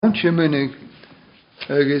Dàn Sholamh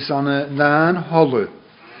agus an Dàn Sholamh.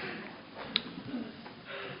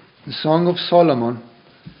 The Song of Solomon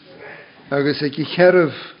agus ag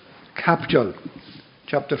Cherv Capjal,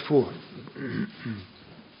 chapter 4.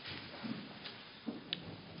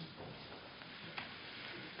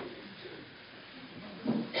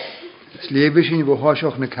 Slebe sin bh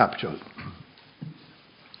thoiseach na Capjal.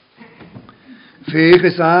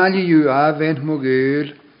 Féchas áile yw a bhaint mo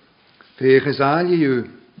gúil, féchas áile yw.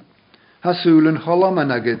 Hasúlan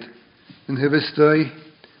Cholaman agad yn hyfystau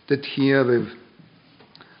dy tiafyf.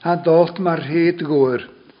 Ha dolt mar rhed gŵr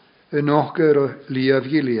yn ochgyr o liaf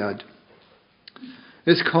Gilead.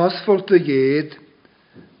 Ys cosfolt y ged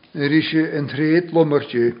yr eisiau yn rhed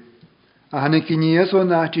lomyrtio a han y gynias o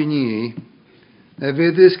nat i ni na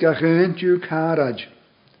fyddys gach ynt yw caraj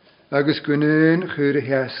agos gwynyn chyr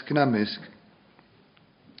hesg na mysg.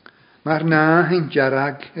 Mae'r na hyn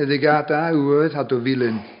jarag ydy gada ywyd had o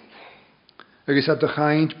filyn agus at o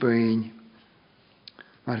chaint bwyn.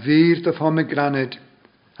 Mae'r fyr dy pomegraned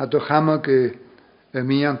at o chamog y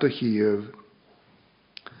miant o chiaf.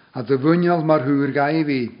 At o fwynial mae'r hwyr gai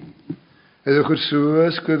fi, ydwch yr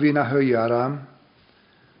sŵas gwyfi na hwyaram,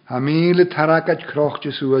 ha mil y taragad croch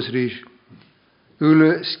dy sŵas rys,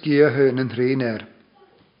 ule sgia hyn yn treiner.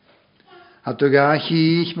 At o ga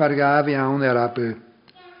chich mae'r gaf iawn abu,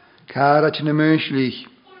 carat na myslich,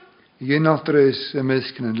 gynodrys y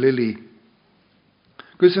mysg yn lili.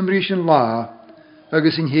 Gwys ymrys yn la,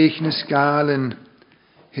 agos yn heich na sgalen,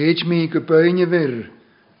 heich mi gybain y fyr,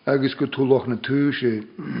 agos gwtwloch na tŵsi.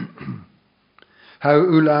 Haw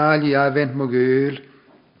wlali a fent mo gwyl,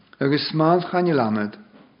 agos smalt chan i lamad.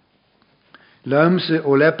 Leamsa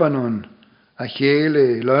o Lebanon, a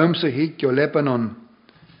cheile, Leamsa hic o Lebanon,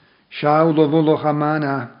 siawl o fwloch a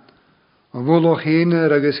mana, o fwloch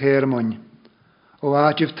hener agos hermon, o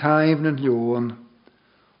adjif taif na'n lion,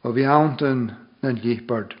 o fiawntan na'n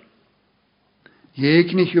lichbard.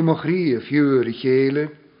 Jegnich o mochrie fjuur i cheile,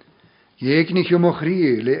 jegnich o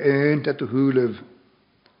mochrie le eunt at o hwlev,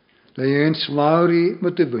 le eunt slauri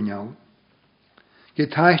met de bunjal.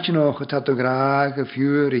 Getaich nog het at o graag a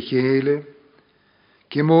fjuur i cheile,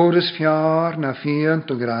 gemores fjar na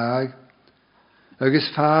fiant o graag,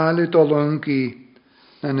 agus fale dolunki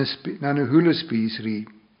na na hwlespiesri.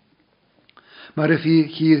 Maar if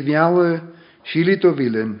hier vialle shilit o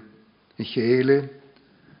villen, i cheile,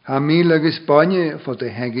 ha mil agus banye fod de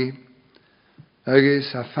hegi,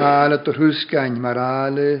 agus ha fale tor husgain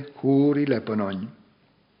marale hŵr i Lebanon.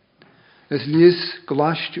 Es lies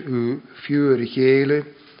glast u fjuur i cheile,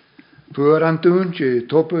 voor an toontje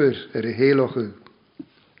topper y heloche.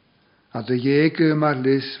 A de jege mar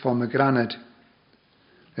lis van me granat,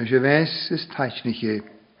 en je wes is tachniche.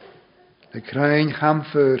 De kruin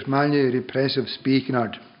chamfer malje repressive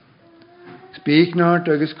speaknard. Speaknard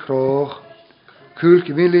agus kroch, kulk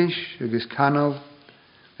willish agus canal,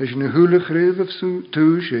 is een hule gruf of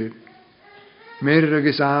toesje. Meer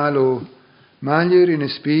agus alo, maljer in een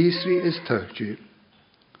spiesri is tuchtje.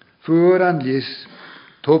 Voor aan lis,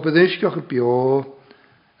 topedischkach op jo,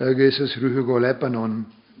 agus is ruhig o Lebanon.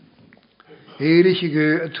 Eerliche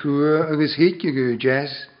ge het hoer agus hitje ge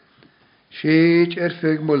jazz, sheet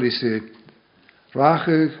fig molisse,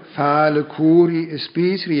 rachig fale kuri is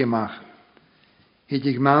spiesri mach. Het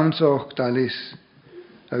ik maanzog dalis,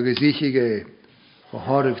 agus ichige, o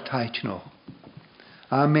horf taich nog.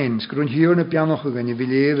 Amen. Sgrwn hier na pianoch gan i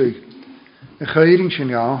filewig, y chairing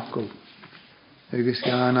sy'n iachol, agus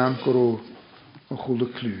gan amgoro o chwld y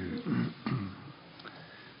clw.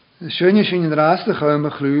 Sy'n sy'n yn rast y chawm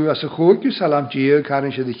y clw, as y chwrgyw salam diog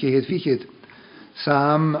carin sydd i chihed fichyd,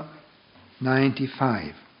 Psalm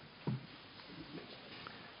 95.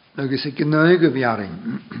 Agus y gynnau gyfiarin.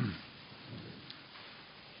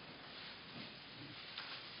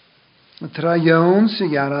 Tra iawn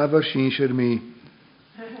sy'n garaf ar sy'n sy'r mi.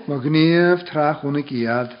 Mae gniaf trach hwn y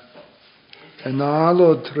giad. Yn al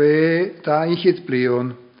o tre da ichyd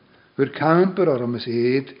blion. Wy'r camper o'r ymys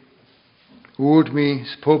eid. Wrd mi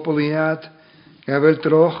spopoliad. Gafel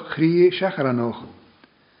droch chri siachranoch.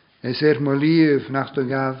 Es mo lief nach do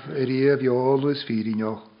gaf iaf iolwys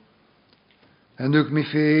ffyrinioch. En ook mi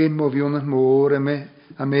ffein mo fion het môr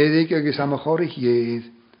a meddig agos am a chorych iedd.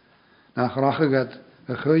 Nach rachagad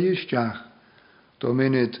a chwyysdiach, do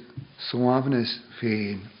munud swafnus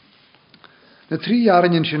ffein. Na 3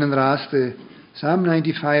 jaren sy'n yn raste, Psalm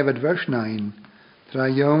 95 at verse 9, tra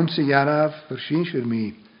iawn sy jaraf fyr sy'n sy'r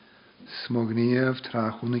mi, smogniaf tra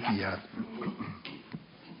chwn y giad.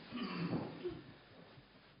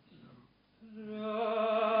 Ra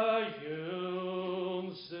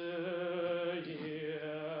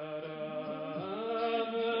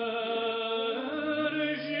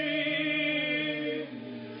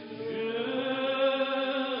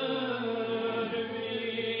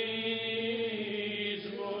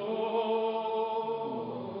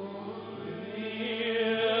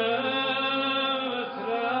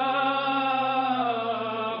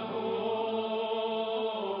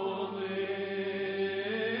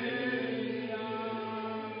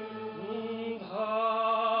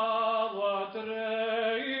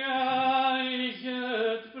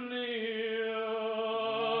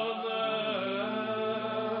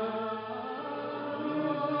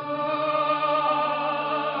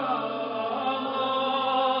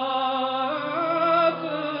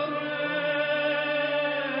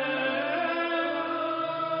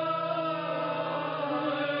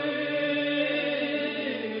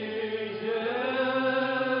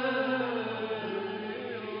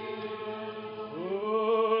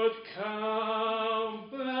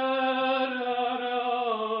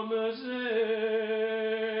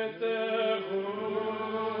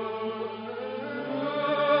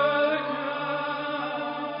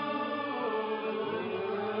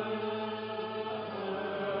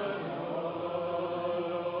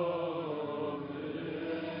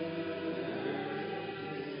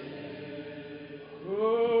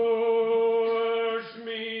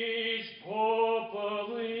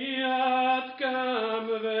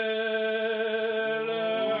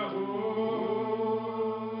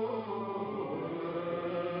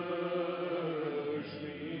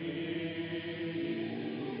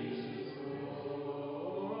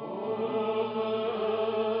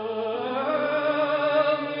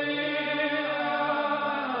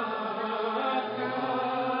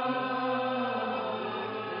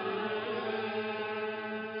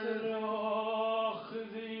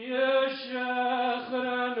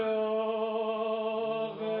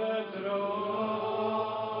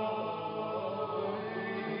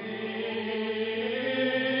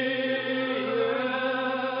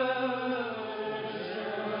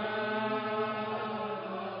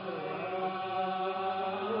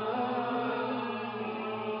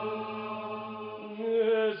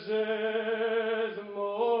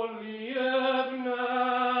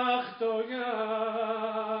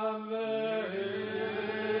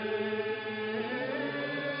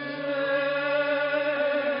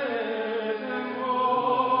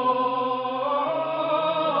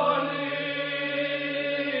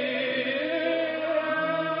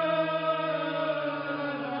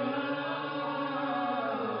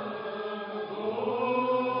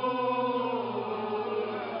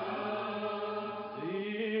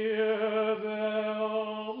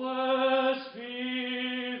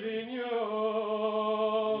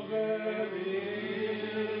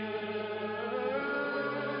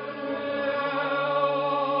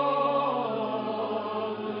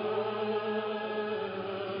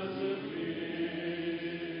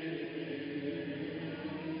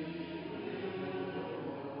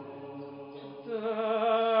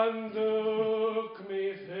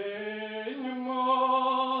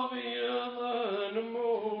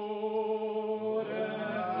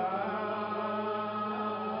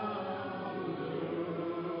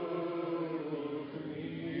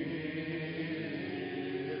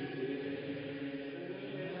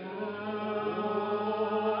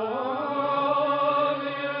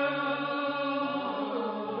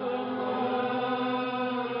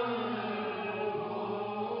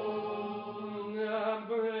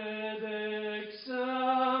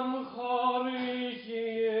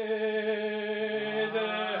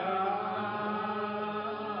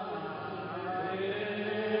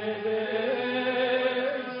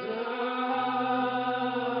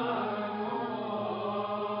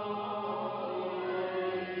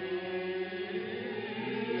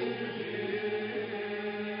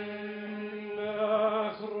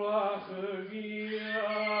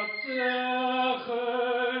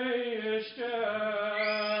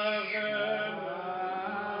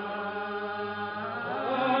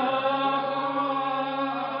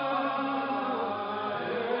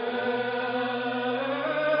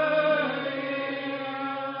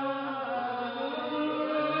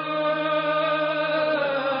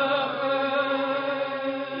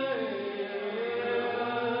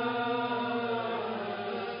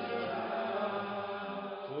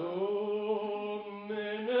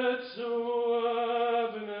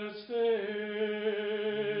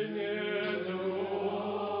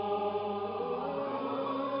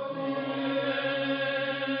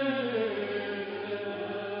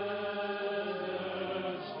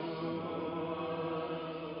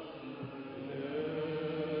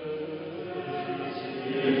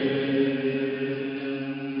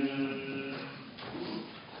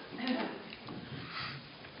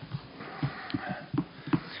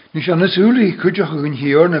Nis an ysúli cwydioch yn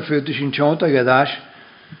hiwr na ffyrdd sy'n tiont ag edrych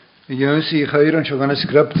y yw'n sy'n chayr yn siog an y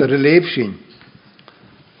sgrypt ar y leib sy'n.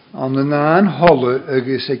 Ond yn an holo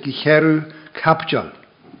agos ag I cherw capdial.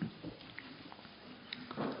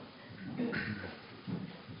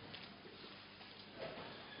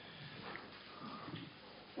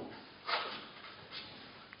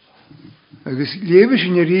 Agos leib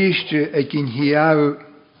sy'n yr eiste ag yn hiaw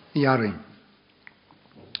iarin.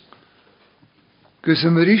 Gys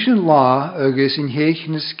am yr eisiau la agos yn heich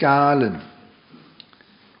na scalen.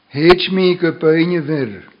 Heich mi go bain y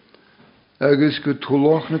fyr, agos go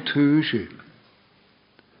twloch na tŵsi.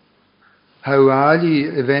 Haw ali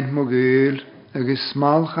y fent mo gyl, agos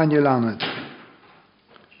smal chan y lanad.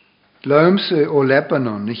 Leamsa o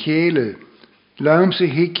Lebanon, na cheile. Leamsa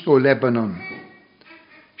hic o Lebanon.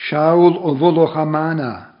 Siawl o fwloch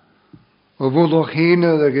amana, o fwloch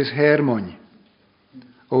hynod agos hermon.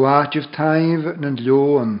 O atjaf taif na'n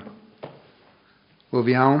ljoan, o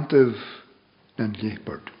fiantaf na'n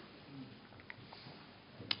liepard.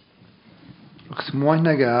 Ach smoen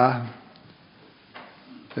na ga,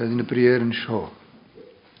 yn y brier yn sio.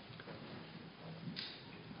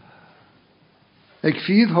 Ag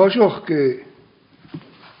fydd hosioch ge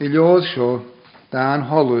I leod seo, Dàn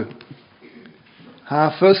Sholamh, ha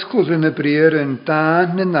fysgwyd yn y brir yn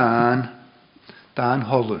Dàn na nán, Dàn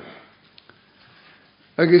Sholamh.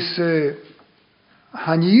 Agus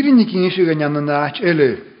han írin i gynsio gan an nach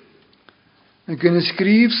ele. Gan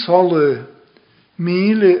ysgrif sole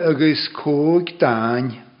 1000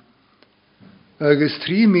 dain agus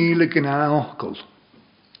 3000 gna ochgol.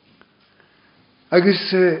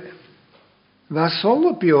 Agus va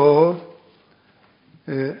sole bio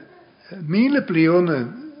 1000 blione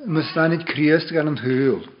mystanid Christ gan an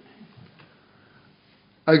hwyl.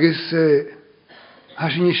 Agus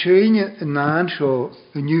has yn ysyn yn nán sio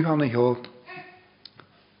yn yw han y hod.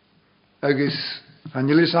 Agus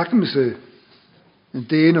angelis acmse yn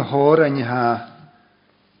dyn o hor an y ha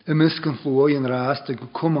ymysg yn llwy yn rast ag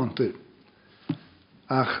cwmante.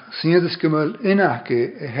 Ach sydd ysgymol unach y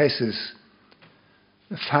hesys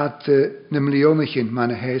fat na mlionachyn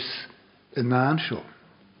man y hes y nán sio.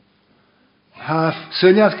 Haf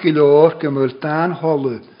syliad gylor gymol Dàn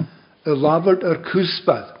Sholamh y laford ar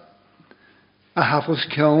cwsbad a hafos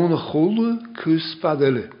cawn y chwlw cwsbad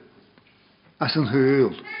yle as yn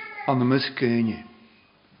hwyl an y mysgynnu.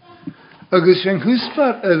 Agus yn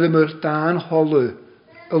hwsbad ydym Dàn Sholamh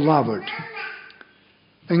y laford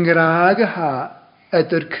yn graag a ha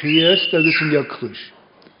edr Christ agus yn iaclwys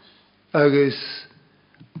agus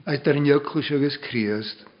edr yn iaclwys agus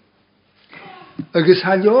Christ. Agus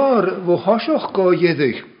halior fo hosioch go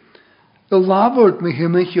ieddig y laford mi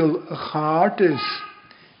hymychil y chartys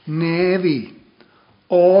nefi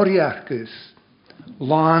oriarcus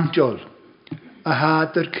lanjol a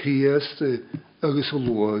hadar Christ agus y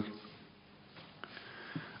lwag.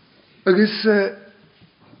 Agus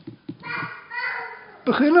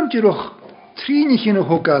bychylem dirwch trinich yn y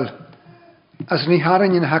hogal as ni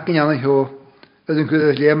haran yn hacyn anna hio ydyn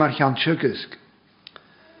gwyd le mar chan siogysg.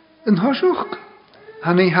 Yn hosiwch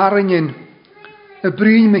han ni haran yn y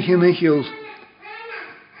bryn mi hymychil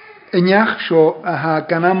yn iach sio a ha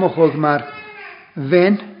gan amochog mar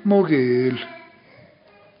fen mogul.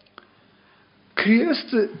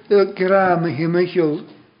 Christ y gra mi hymychil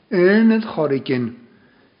yn y chorigyn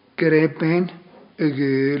greben y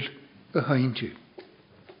gul y haintju.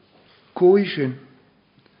 Coisyn.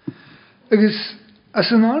 Agus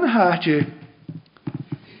as yn an haatje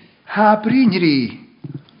ha bryn ri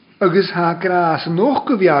agus ha gras noch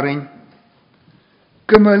gyfiarin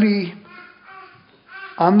gymylu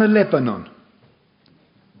an y Lebanon.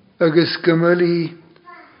 Agus gymylu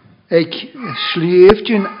ag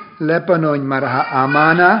sliefdyn Lebanon mar ha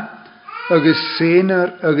Amana agus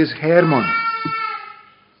Senar agus Hermon.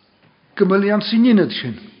 Gymylu an synynyd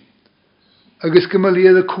sy'n. Agus gymylu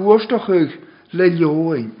y cwrstoch ag le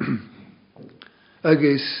lioin.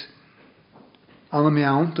 Agus an y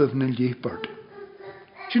miawnt of na liepard.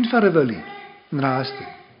 Sy'n farafyli yn rasti.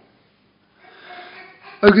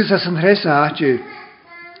 Agus as yn hres aatje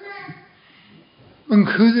yn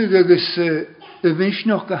chwyddig agus y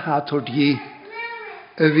fysnoch gyhatod i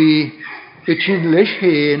y fi y chyn leis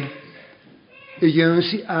hen y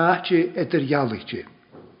ywns i aatje edr ialitje.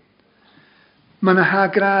 Man a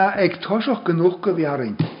hagra ag tosoch genoeg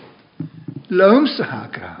gewarin. Leamsa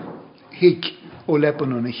hagra. Hik o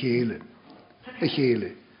Lebanon a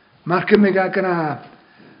cheile. Maar kem ik agra.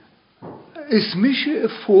 Is misje a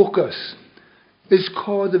focus. Is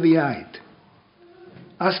kode vi ait.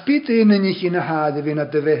 As bit in ich in a hade vin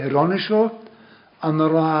at de veheronisho. An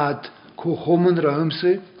raad ko homen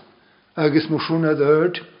Leamsa. Agus mo schon ad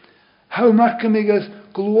erd. How maar kem ik as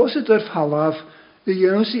glose durf halaf. De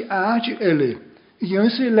jonsi aage elle.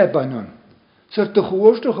 Jöns i Lebanon, sy'r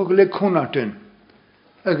dychwyrstoch o gyle cwnartyn,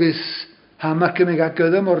 agos hamar cymig a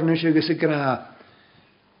gydda mornys agos y gra.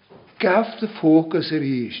 Gaf dy ffocus yr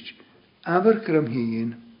hysg, afer grym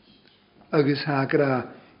hyn, agos ha gra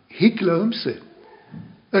hig Leamsa,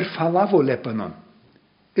 falaf o Lebanon.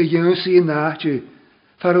 Jöns i naatje,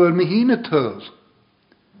 farwyr mi hyn y tyl.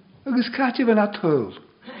 Agos cati fan a tyl,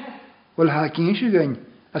 wel ha gynsio gyn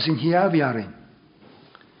as yn hiafiarin.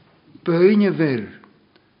 Byn y fyr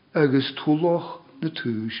agos twloch na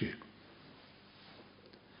tŵsio.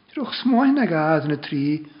 Rwch smoen ag ad yn y 3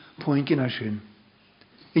 pwynt gyna sy'n.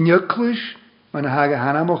 In yclwys, mae'n hag a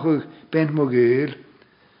hanamoch ag bent mogel,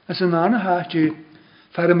 as yn anna hatje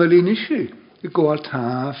far y mylinisio y gwael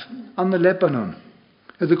taf an y Lebanon,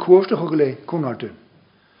 ydw cwrstoch o gyle cwnardyn.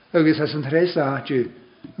 Agos as yn hres atje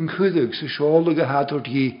yn chwyddig sy'n siol ag a hadwrt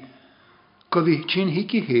i, gofi chyn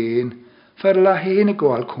higi hen, far la hen y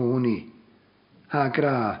gwael cwni, ha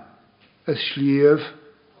gra y slief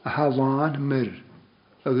a ha lan myr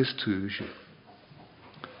agos tŵsio.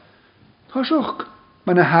 Hosioch,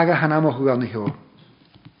 mae'n a haga hanamoch o gan y hio.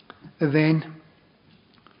 Y fen,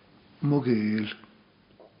 mogéil.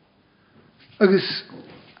 Agus,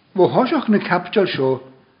 bó hoiseach na capteal seo,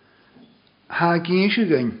 ha gíse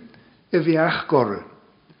gain, a bheach gorra.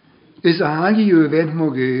 Is áliú vent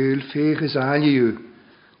mogéil, féch is áliú.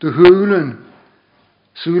 De húlen,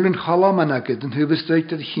 súlen Sholamh den hubbestuit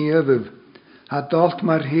het gegeven. Ha dacht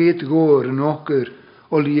maar heet goor en okker,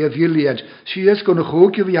 o lief jiliad. Sies kon nog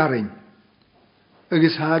ook je jaring.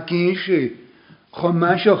 Agus ha gíse, chom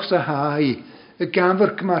masioch sa haai, a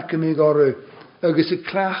gamwerk marke me gorra, agus a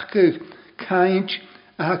klachke, kaint,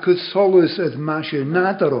 a ha cud solus het masje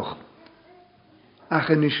nadaroch. Ach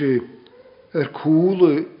en is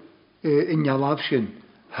coole in jalafshin,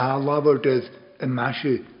 ha labert het een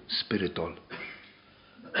masje spiritual.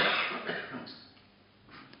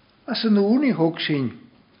 As een oornie hoog zien,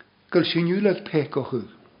 kul zien jullie het pekochu.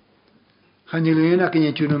 Gaan jullie een in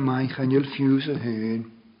je tune mij, gaan jullie fuse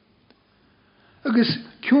heen. Agus,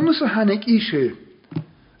 kunnen ze han ik ishe,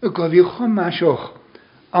 ik gaf je gewoon masjoch,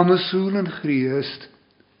 aan de zoelen Christ.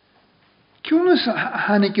 Kunnen ze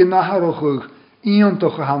han ik in naharochu, iemand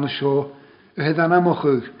toch han zo, het dan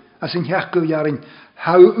amochu, as een hechkel jaren,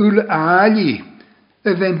 hou ule ali,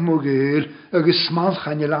 vent mogéil, agus smal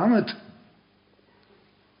gaan je lamet.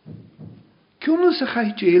 Kunnen ze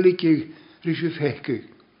gij jelikig, risje fekig,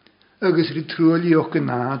 agus ritroli ook een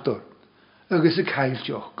nader, agus een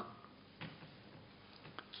keiltjok.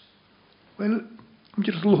 Wel,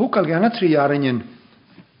 je het ook al gaan 3 jaar in,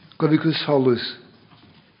 gaf ik us holus,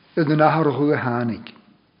 en de naharige hanik.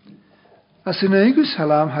 As een eigus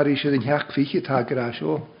halam harisje den hek fiche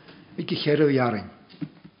tagerasjo, ik gerre jaren.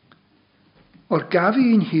 Or gaf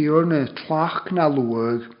I in hier ne tlach na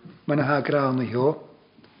luag, maar na hagra na jo.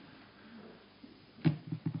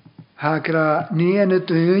 Hagra nie en het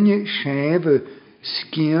deunje scheve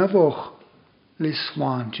skeavoch le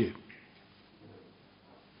slaantje.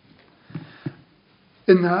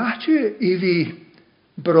 Een nachtje ivi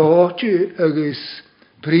broodje agus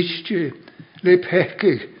priestje le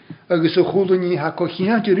pekig agus o chulde nie ha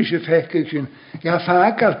kochiantje risje fekig ja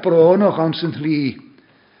vaak bro nog aan zijn lie.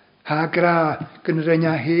 Hagra kunnen er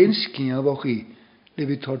ja heen skeavoch I le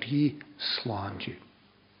vi tot hi slaantje.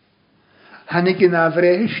 Han ik in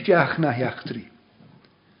avrechtjach na hechtri.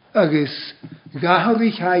 Agus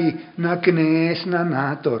gahorig hai na gnees na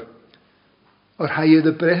nator. Or hai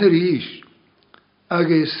de breherish.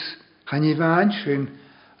 Agus chan I vanshin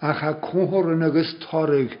ach ha cohoren agus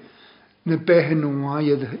torig na behe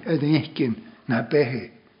noai ad eikin na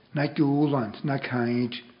behe, na gúland, na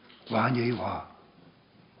kaint, van je wa.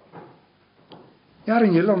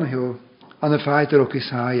 Jaren jilan heo, an de feiter ook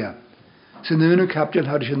Isaiah. Zijn ene kaptel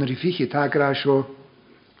had je een rivier tagrasjo.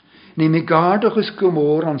 Neem ik gaardig eens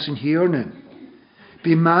gemoor aan zijn heernen.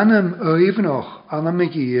 Bij mannen even nog aan hem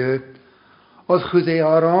gegeven. Als goed hij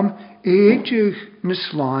aram eetjig ne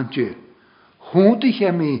slaantje. Hoont ik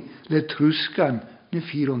hem le truskan ne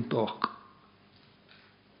 24.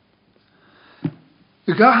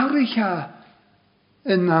 Gaarig ha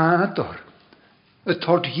een nader. Het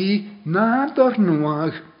tot hier nader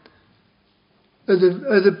noag.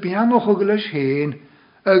 De pianoch ogles heen,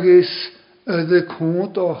 agus de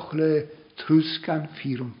koontoch le truskan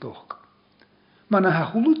 24. Maar na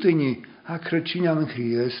ha hulutini, ha kretsin aan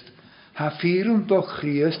Christ, ha 24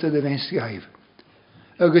 Christ de wens gegeven.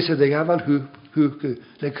 Agus de gaval huke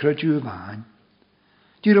le kretju waan.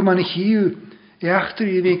 Die romane hier, echter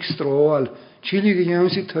in ik stroal, chillige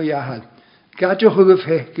jonsi to jahad. Gadjoch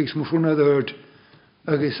ugefekkigs mushuna dort,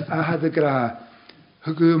 agus aha de gra.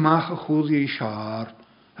 Hugu macha chuldi shaar,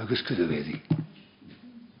 agus kudu wedi.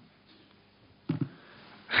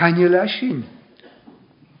 Chan je lashin,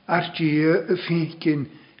 artje finkin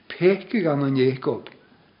pekig aan een Jacob,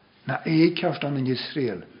 na eekjaft aan een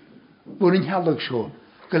Israël. Voor een hallig zo,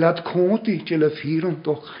 gelad konti jelle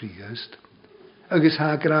 24 Christ, agus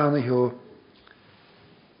ha grane jo,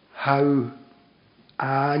 hou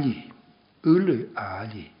ali, ule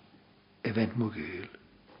ali, event mogel.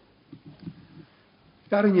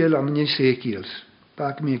 Jaren je lang in Ezekiels,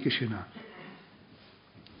 pak me ik eens na.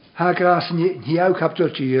 Ha graas niet ook hebt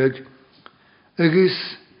tot je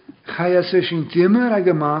agus ga je zich in timmer en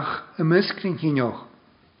gemach een miskring nog.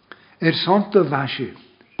 Zond de wasje,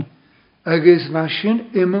 agus wasjen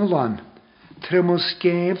immelan, tremos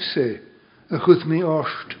geefse, goed mee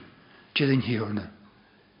oost, je den hierne.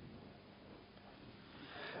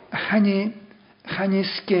 Gaan je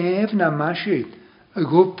skeef na masje,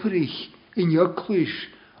 goprich, in joklish,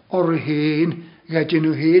 or heen, gaat je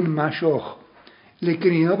nu heen mashoch,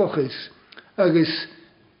 lekker in agus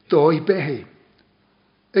doi behe.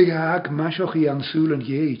 Ik haak mashoch I aan soelen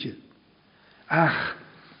jeetje. Ach,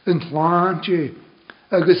 een laantje,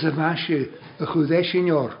 agus een wasje, een goede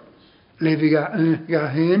senior, lefi ga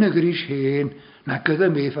hyn y gris hyn, na gyda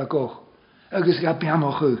mef a goch. Agus ga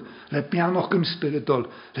bianoch yw, le bianoch yn spiritol,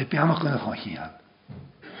 le bianoch yn y chochial.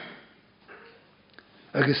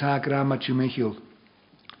 Agus ha gra ma ti mechiol,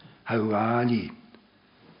 ha wali,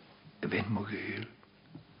 y fynd mo gyl.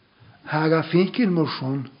 Ha ga ffeinkin mor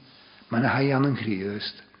sôn, man ha an yn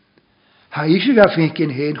chriast. Ha eisiau ga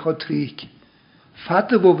ffeinkin hen chod trig,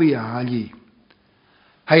 fat y bo fi ali.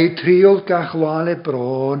 Ha I triol ga chlale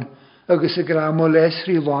bron, agus y gra mo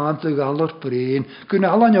lesri lant y galor bren, gwyn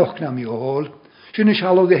alan o'ch na mi ôl. Sy'n y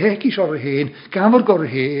sialo ddehegis o'r hen, gamor gor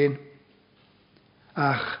hen.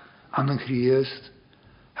 Ach, an yn chriast,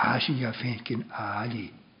 ha sy'n ga ffeinkin ali,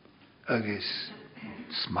 agus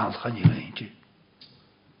smalchan I leintje.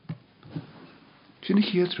 Sy'n y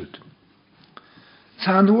chietrwyd.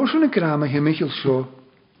 Sa'n o'r sy'n y gram a hymychil sio,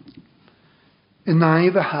 y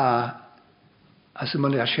naif a ha, as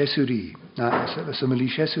ymyl a sieswri, na, as ymyl I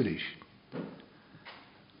sieswrish.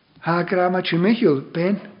 Ha gram a hymychil,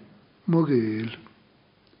 ben, mogul.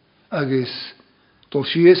 Agus, dol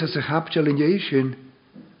sies as y chaptial yn eisyn,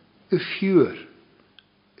 y ffiwr,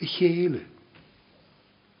 y cheile.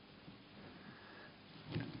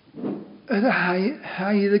 Ydy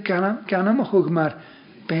haid y ganam o'ch mar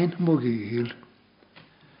ben mogul.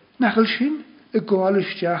 Nachol sy'n y gol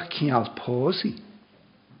ysdiach cial posi.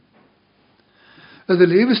 Ydy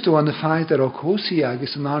lefys do an y ffaith ar o cosi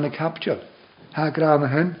agos yn an y captial. Ha gram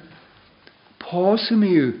a hyn. Posi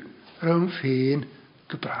mi yw rhawn ffein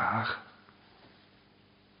gybrach.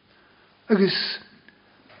 Agus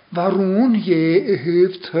farwn ie y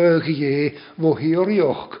hyf tyg ie fo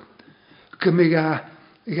hiorioch. Gymig a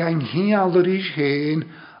gain hial yr is hen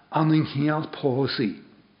an yn hial posi.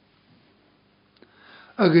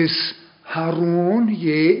 Agus harwn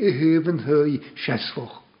ie y hyf yn hyw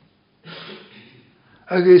siesfoch.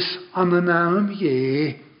 Agus an yn am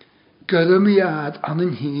ie gydamiad an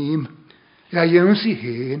yn hym ga ywns I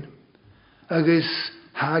hen. Agus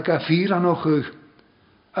ha ga ffyr anoch yw.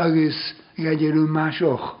 Agus ga dyrw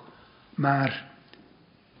masioch mar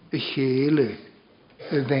y cheile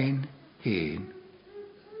y fen hen.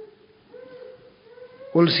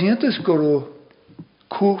 Wel sy'n ysgoro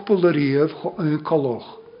cwpl yr iaf yn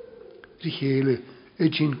coloch. Ry cheile y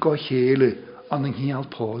dyn go cheile an yng Nghyal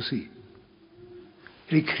posi.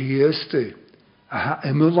 Ry criaste a ha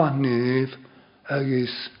ymwyl a nef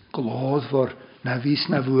agos glod for na fys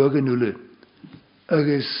na fwag yn ule.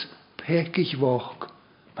 Agos pecich foch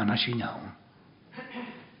man a sy'n iawn.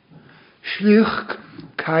 Slych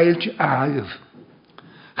caelj agaf.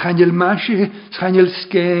 Chanel masje, chanel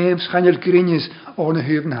skems, chanel grinjes o'n y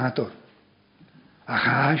hyfn hador. A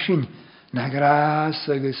chasyn na gras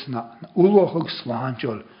agos na ulwch ag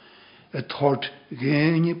slantiol y tord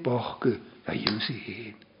gynnu bochge a yw'n si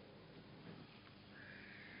hen.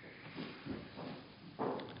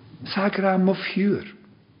 Sagra mo ffiwr.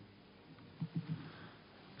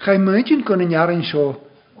 Chai myndyn gwn yn iarin sio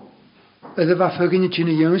ydy fa ffygyn y tyn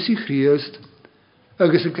y yw'n si chriast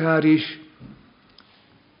agos y garish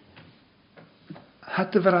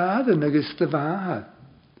had de vraden agus de waha.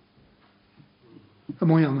 A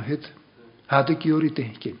mooi aan het. Had ik jullie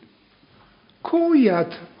denken. Kooi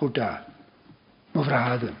had o da. Maar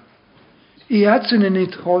vraden. I had ze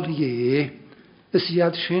niet hol je. Dus I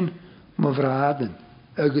had zin maar vraden.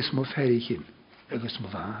 Agus maar ferrichen. Agus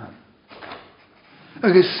maar waha.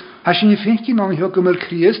 Agus als je niet vindt dan je ook maar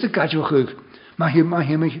kriest de katjoch. Maar je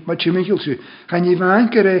michelse. Gaan je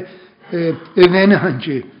wankere wennen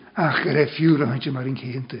handje. Ach, ffiwr handje maar in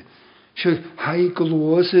kente. Zo, hij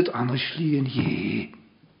geloos het aan een slien je.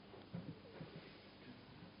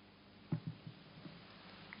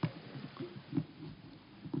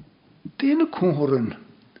 Dene koren.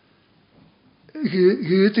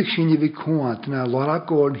 Geutig zien je wie kwaad na Laura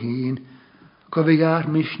gorn heen. Kan we jaar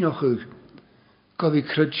misnoch u. Kan we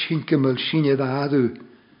krut schinkemel zien je dadu.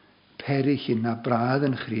 Perich in na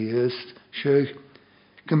braden griest. Zo,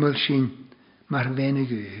 gemel zien. Maar weinig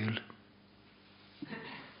uil.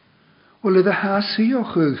 Wel de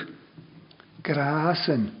hasioch u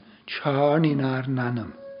grasen charni naar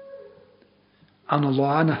nanam. An a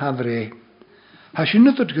loane havre. Has je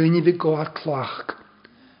niet het gunje wie goar klach.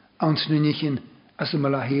 Ans nu niet in as een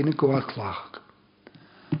malahene goar klach.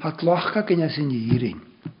 Ha klach ka ken as in hierin.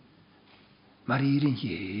 Maar hierin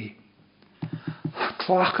je. Ha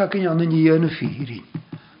klach ka ken an in jene vierin.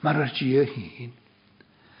 Maar er je heen.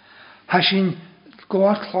 Has je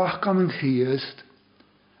goar klach kan een geest.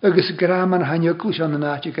 Agus gra man hanjukels aan de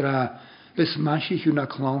naadje gra. Is mansje je na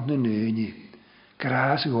klant ne neunje.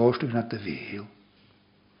 Gra is goostig na te veel.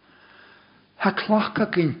 Ha klach ka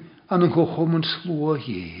ken an een gochom en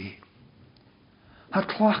sloe je. a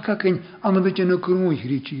tlachca cyn anna yn y grwyn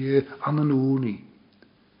hyriti anna nwni.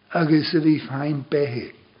 Agus y fi ffain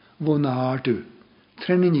behe, fo nardw,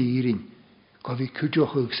 trenyn irin, go fi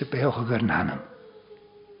cwdioch ag sy'n behoch ag ar nanam.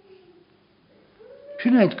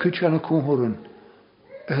 Sy'n eid cwtio gan y cwhwrwn,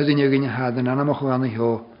 y hyddyn ag yn y had yn anamach o gan y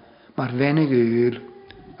hio, mae'r fenig yl,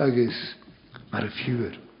 agus mae'r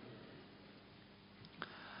ffiwyr.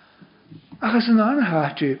 Achos yn anna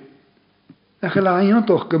hati, nach y laion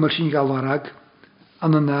doch gymryd sy'n gael warag,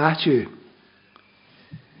 an y nati.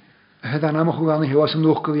 Y hydd anamach o gan y hio as yn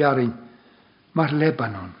nwch gyfiarin, mae'r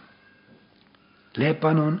Lebanon.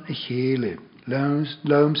 Lebanon y cheile,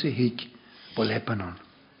 Leamsa hig o Lebanon.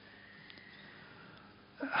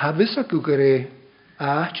 Habys ac wgare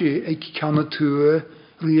ati eich canna tŵa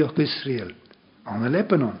rioch Israel, an y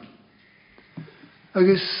Lebanon.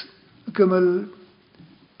 Agus gymol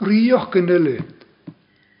rioch gynnyle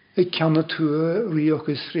eich canna tŵa rioch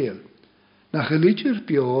Israel. Nach y lydyr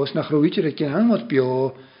bios, nach rwydyr eich anamod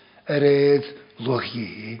bio edd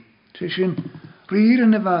lochie. Sy'n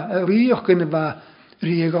rioch gynnyle fa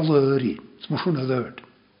rieg o lyri. Smwyswn y ddyrd.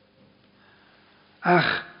 Ach,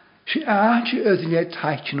 si aati ydliad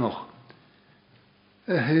taich noch.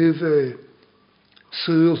 Y hyf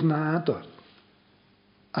sŵl nador.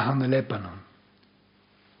 A han y Lebanon.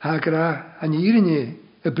 Ha gra an irin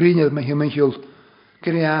y brynydd mae hym yn hyl.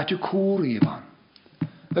 Gyda aati cwr i fan.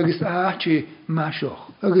 Agus aati masioch.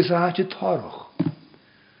 Agus aati toroch.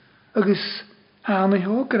 Agus han y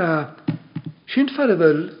ho gra. Sy'n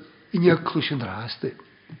ffarafel yn ygglwys yn draste.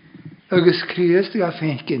 Agus Christ a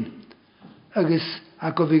fenkin. Agus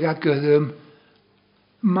a gofig a gyddym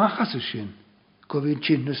machas y sy'n. Gofig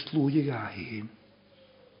chynnes lwyd a hyn.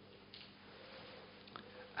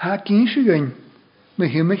 Ha gyn sy'n gyn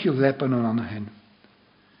mae hymych yw Lebanon anna hyn.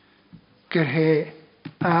 Gyr he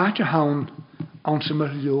aat a hawn an sy'n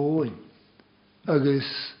myr lioin.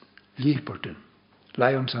 Agus leoparden.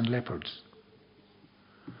 Lions and leopards.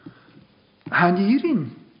 Han irin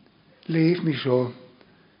leif mi sio.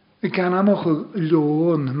 Y gan amach o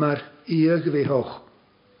lôn mar iag fe hoch.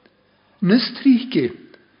 Nys triche,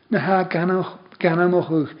 na ha gan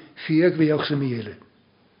amach o fiag fe hoch sy'n miele.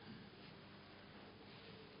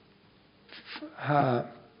 Ha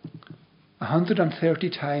 130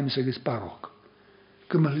 times agos barog.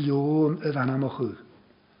 Gymar lôn y fan amach o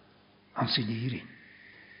an sy'n irin.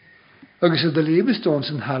 Agos y dylebystôn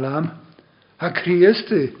sy'n halam, ha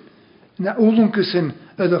Christe, na ulwncus yn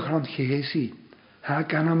ydych rhan chesi. Ha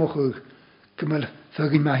gan amach o gymar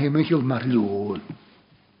ffygin ma hymychil mar lôn.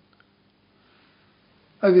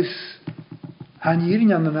 Agos han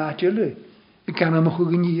irin an yna atile, gan amach o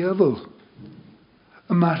gynnyafol.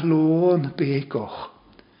 Mar lôn begoch.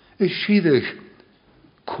 Y syddych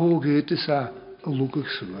cogydys a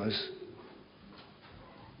lwgwch sŵas.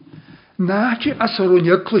 Nachi asarwn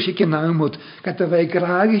ygglwys i gynamwyd, gada fe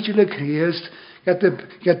graag i le Christ,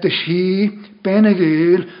 gada si, ben y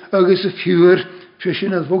gyl, agos y ffiwyr,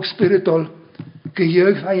 sy'n y ddwg spiritol,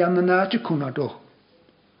 gyhyrg fai an y nachi cwnadoch.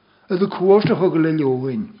 Ydy cwrstoch o gyle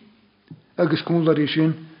lywyn, agos cwndar i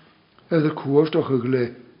sy'n, ydy cwrstoch o gyle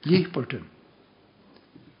lichbordyn.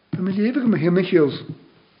 Mae lefyg yma hymychils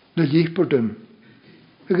na lichbordyn,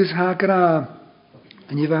 agos ha gra,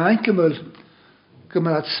 yn i fain gymryd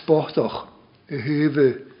at spotoch y hyfy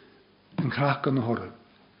yn crach yn y horau.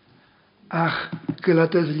 Ach,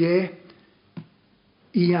 gylad y lle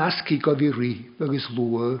i asgu gofi ri, agos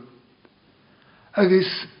lwa.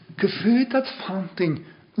 Agos gyffyd at ffanting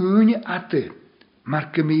wn i ade, mar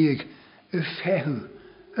gymig y ffehw,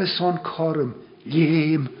 y son corym,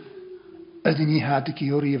 liem, ydyn ni had y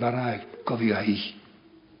gyr i farag gofi aich.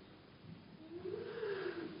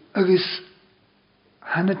 Agos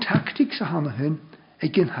han y tactics a hana hyn,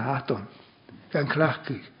 ag yn hadon, gan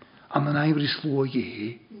crachig, am yn aifri slwo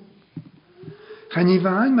ie. Chan i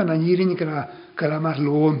fain ma'n anirin i gyda mar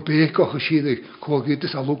lôn begoch y syddeg,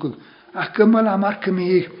 cogydys a lwgwg, ac ymal am ar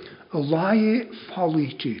cymig y lai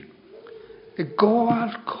ffoliti, y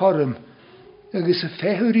goal corym, agos y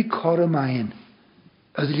ffehwyr i corym ein,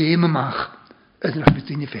 ydy leim ymach, ydyn ar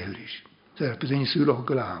bydyn i ffehwyris, ydyn ar bydyn i sŵl o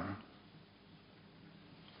gylawn.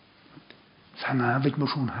 Sa'n afyd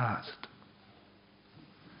mwys hwn hadd.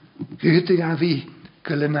 Gydig a fi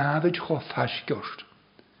gylenafyd cho ffasgiost.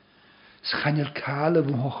 S'chanel cael y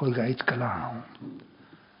fwhochol gaid gylawn.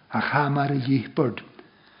 A chamar y lichbord.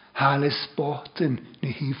 Hal y spotin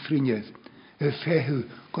na hifrinydd. Y ffehw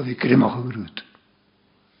godd i grymoch o grwyd.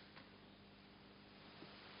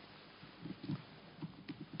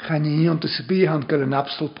 Chan i ond y sybihan gyda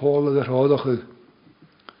napsol Paul y rhodoch y.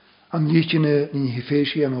 An lytyn yn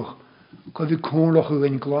hyffeisi anoch. Godd i cwnloch y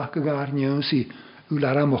yn glach y gar niwnsi. Yw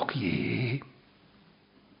lar amoch ie.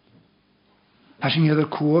 Has sin iad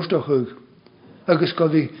cuairteach ug. Agus go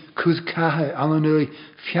bhí cúd cathe an nui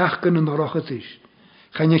fiachgan an rochatis.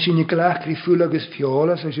 Chaine sin i glach rí fúl agus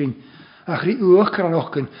fiolalas a sin. Ach rí uachcar an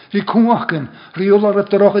ochgan, rí cuachgan, rí olar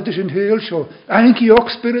at rochatis in héil seo. Einki och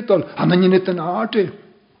spiritual, an an nit an arte.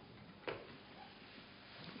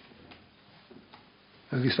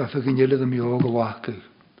 Agus fa gynnylydd am iog o wacw.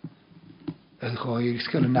 Yd choir,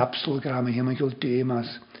 sgael yn absol gram i hym yn gael demas.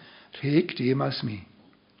 Rheg demas mi.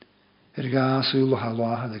 Gas ŵl o halwa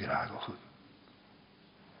had y gragoch.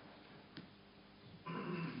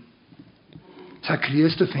 Ta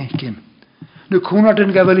Christ y ffenkin. Nu cwnad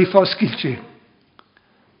yn gafel I ffosgilti.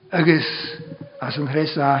 Agus, as yn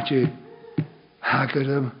hres aati,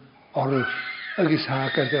 hagar am orwch. Agus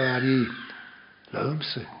hagar da ar I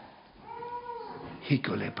Leamsa.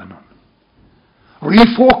 Higo Lebanon.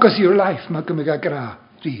 Refocus your life, ma gymig a gra.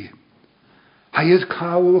 Ri. Haid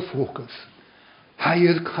cawl o focus.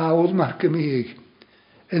 Haid cawl mar gymig.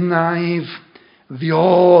 Yn naif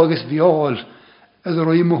fiol agus fiol. Yd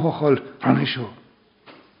yr o'i mwchochol rhan isio.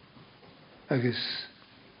 Agus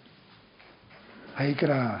haid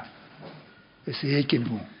gra. Ys egin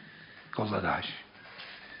fw. Goladash.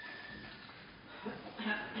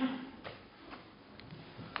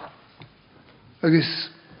 Agus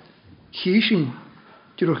chéisisin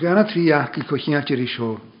dúach ganna tríach I cochiatir I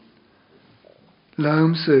seo.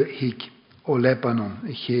 Leamsa hig ó Lebanon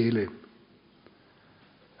I cheile.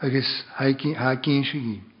 Agus hagin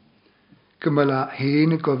sigi. Gymala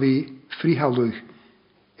héna go bhí fríhalúch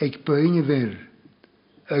ag baine ver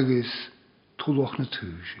agus túlach na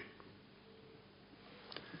túise.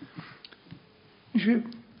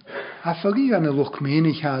 A fagi gan y lwc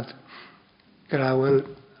menig had grawel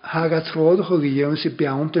hag a trodach o ghion sy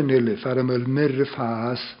biawnt yn ilif ar ymwyl myr y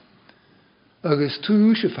ffas agus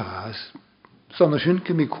túis y ffas son sy'n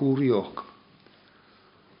cym I cwriog.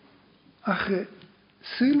 Ach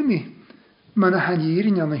syl mi man a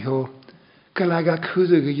hanirin an ho galag a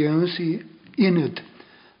cwdig ghion sy inyd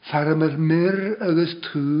far ymwyl myr agus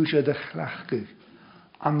túis a dachlachgyg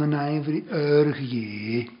an yn aifri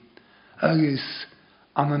ie agus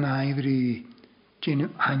an yn aifri dyn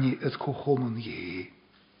hanni yd cochom yn ie.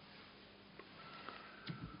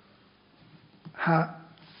 Ha,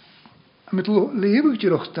 met leeuwig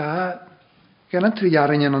jeroch da, gan an 3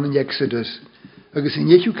 jaren an een Exodus, agus in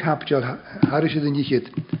jechu kapjal haris het in jichit,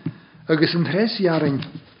 agus in 3 jaren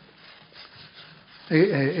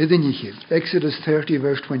in jichit, Exodus 30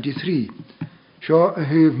 verse 23, sjo a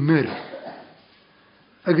huv myr,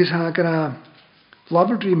 agus ha gra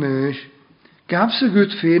flaberdri meus, gaf se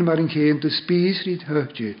goed feen maar in geen te spiesriet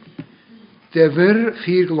hutje, de vir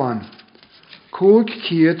 4 glan, kook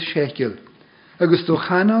kiet shekel, agus do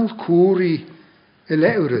chanal cwri y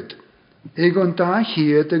lewryd, egon da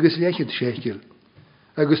chied agus lechyd shekel,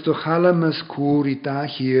 agus do chalamas cwri da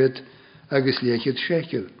chied agus lechyd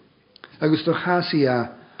shekel, agus do chasia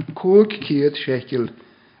cwg cied shekel,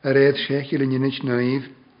 a red shekel yn ynich naif,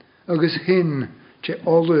 agus hyn che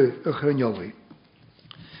ole y chranioli.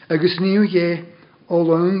 Agus niw ie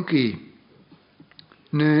olyngi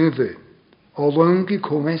nefe, olyngi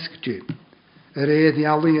comesgje, yr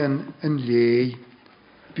eddialian yn lei,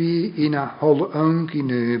 bi ina hol yngi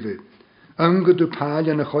nefe, yngi dy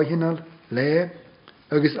palian y chohinal, le,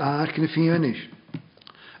 agus arc yn y fianish,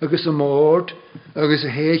 agus y mord, agus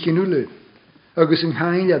y heichen ule, agus yn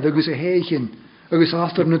hainliad, agus y heichen, agus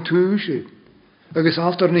altar na túise, agus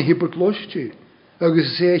altar na hypertlosje,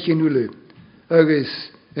 agus y heichen ule, agus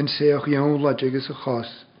yn seach iawnlad, agus y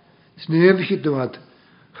chos. Snefych I dwad,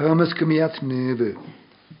 chamas gymiat nefe,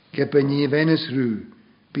 Gep yn I fenes rŵ,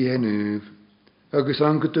 bi en yf. Agus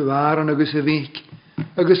angyd y waran, agus y fic,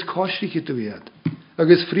 agus cosrych y dywiad,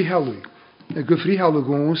 agus frihalw, agus frihalw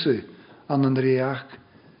gwnse, an yn reach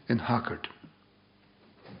yn hagard.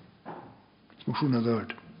 Mwyswn a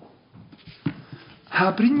ddod.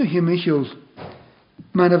 Ha bryn me hi michol,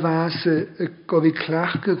 ma'n y fas y gofi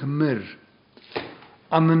clachgag myr,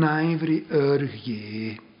 an yn aifri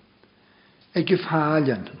ie, ag y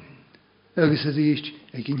ffalian, agus y ddysg,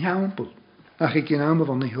 ag yn hiawnbl, ach ag yn aml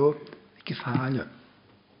fan ho, ag y ffalian.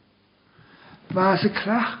 Fas y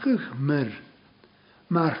clachgag myr,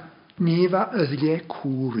 mar nefa ydle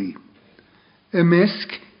cwri, y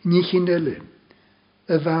mesg nich yn yle,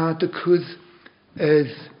 y fad y cwdd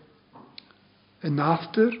ydd yn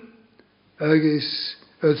after, agus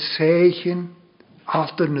ydd seichen,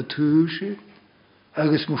 after na túise,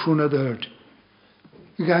 agus mwyswn a ddyrd.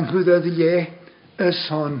 Gan cwdd ydle y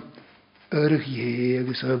son, yrg ie,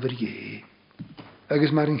 agus yfyr ie.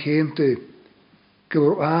 Agus mar yn chente,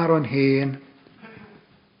 gyfer ar o'n hen,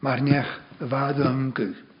 mar nech y fad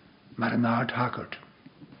yngyg, mar yn ard hagard.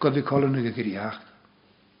 go bhí colin a gríocht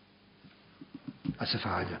as a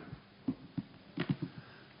fáile.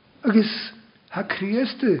 Agus ha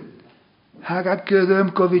Christe ha gad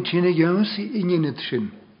gyddym go bhí tína Leamsa inionad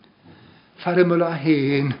sin. Farimol a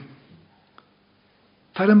hen.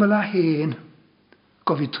 Farimol a hen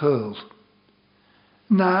go bhí tôl.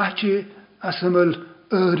 Náte as ymwyl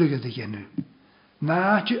yrgyd y genw.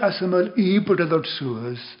 Náte as ymwyl ibr ydw'r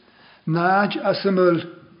sŵs. Náte as ymwyl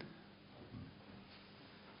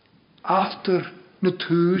after na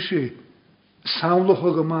túise sawnlwch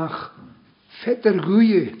o gymach fetter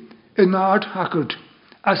gwyie yn ard hagard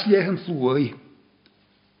as lechen flwy.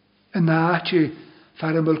 Yn náte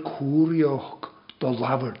farimol cwrioch do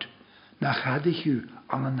lafard na chadichu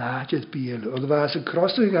an y náte biel. Oedd fas y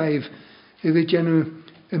crosig aif yfyd genw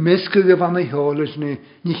y misgydd y fan y hiolys ni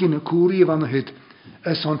nich yn y cwri y fan y hyd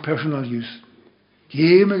as on personal use.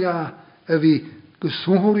 Iem ag a fi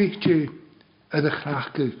gyswhwrig ti yd y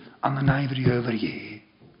chrachgydd an y naifri over ie.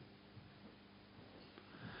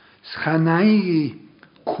 Schanai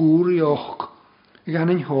cwri och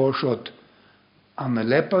gan yn horsod an y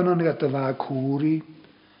Lebanon ag at y fa cwri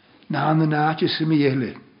na an y nat ys ym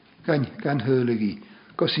iele gan hylygi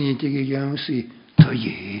gos yn ydig i Leamsa to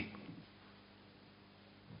ie.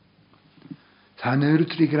 Than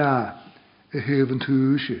tri gra y hyfn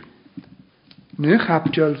túise. Nu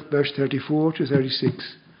chapjal, verse 34 to 36.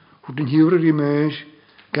 Hwyd yn hiwr i meis,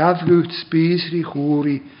 gaflwyd spysri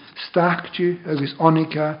chwri, stactju agos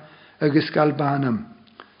onica agos galbanam.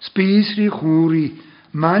 Spysri chwri,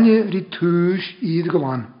 manye ri túis idd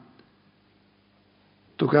gwan.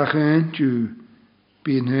 Dwgach yn diw,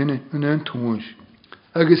 by'n yn túis.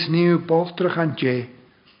 Agos niw boltrach an je.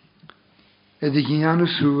 Ydy gian o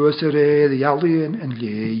sŵas yr edd i alun yn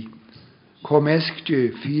lei. Com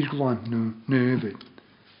esgde ffyrglan nhw nöfyd.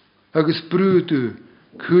 Agus brwdw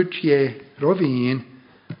cwtje rofin.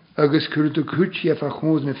 Agus cwtw cwtje fa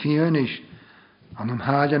chwyd na ffionish. An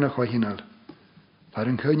ymhad yn y chwahinal.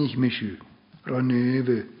 Far yn Coinneach misw. Ro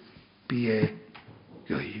nöfyd bie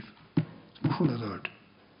gyf. Hwna ddod.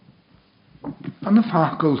 An y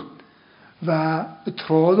ffacl fa y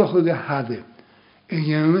troddwch y gahadau.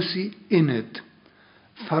 Leamsa inid,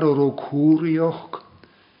 faror o cwrioch,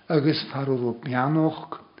 agos faror o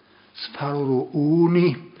bianoch, sfaror o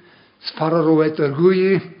ŵni, sfaror o edar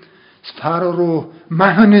gwy, sfaror o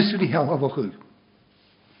mahanys ri helafach yw.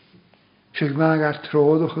 Siag mag ar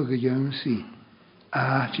troddwch ag Leamsa,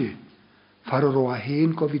 aati, faror o a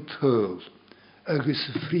hen gofi tôl, agos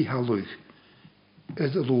fri halwch,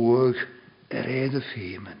 yd y lwg ed y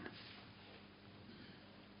ffemen.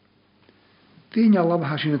 Dyn alaf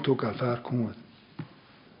hasin y tŵgal far cwmwyd.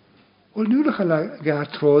 Wel nwylach ala gair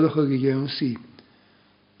troddwch ag Leamsa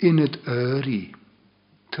in het yri,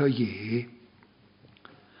 ta ie.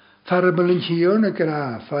 Faramol yn hir na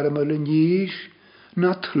gra, faramol yn ys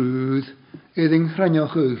na trwyd, edd yng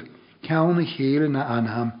nghrynioch ag cawn y cheile na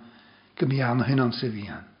anham, gymian hyn an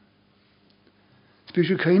syfian.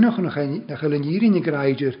 Sbysio cainoch na chael yn hir yn y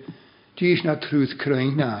graidir, dys na trwyd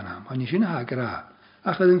cryn na anham, ond ys yna ha gra,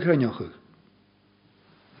 ach edd yng nghrynioch ag.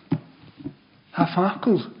 Ha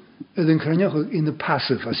facl yd yn crynioch in the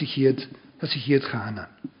passive as ich hied chanan.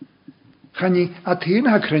 Chani a tyn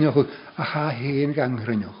ha crynioch a ha hen gang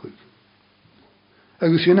crynioch.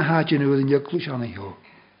 Agus yna ha dyn nhw yn ygglwys anna hi o.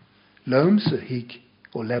 Leamsa hig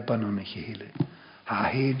o Lebanon y cheile. Ha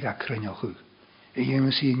hen ga crynioch. E ym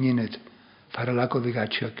sy'n nynyd ffarlag o fi ga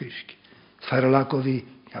tsygysk. Ffarlag o fi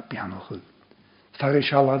ga bianoch. Ffarlag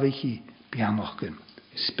sialaf i chi bianoch gyn.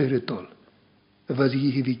 Spiritol. Y fyddi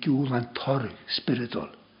hi fi gŵl an torri, spiritol.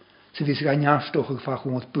 Se fi sy'n gael niaftoch ag ffach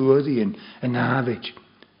wnt bwyddi yn nafyd.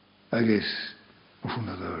 Agos,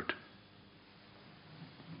 hwnnw ddod.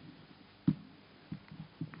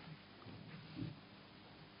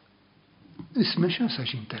 Ysmysias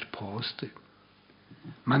as sy'n derposti.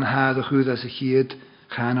 Man had o chwyd as y chyd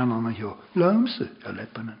chanan anna hio. Leamsa a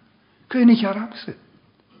Lebanon. Coinneach Ferguson.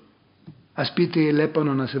 As bydd e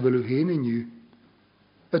Lebanon as y fel yw hen yn yw.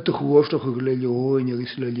 Het de gehoorstoch een geleo in je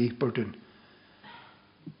gisle liefperden.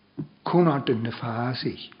 Kon had een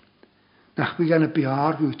nefazig. Nach we gaan een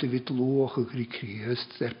bejaar uit de wit loge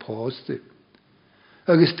gekriest der poste.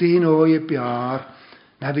 Augustin ooie bejaar.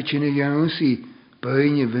 Na we tjene Leamsa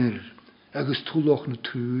bijne weer. Agus toeloch na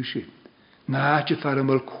tuusje. Naatje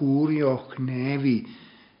farmel cwrioch nevi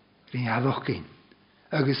riadoch gyn.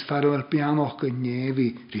 Agus farmel bianoch gyn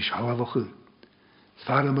nevi rishalavoch.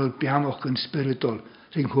 Farmel bianoch gyn spiritol.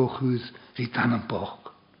 Ring hooghuis, ring dan een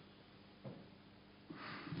boog.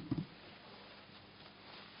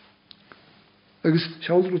 Agus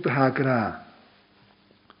siolder op de hagra.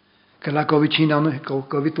 Gala gofyd chi'n anna,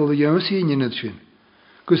 gofyd o Leamsa yn ynad sy'n.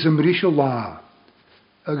 gus ymrys o la,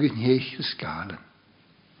 agus nheich y sgalan.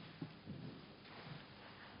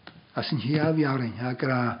 As yn hiaf iawn, a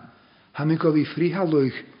gra, ham I gofi ffri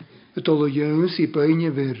halwch, y dolo ywns I bain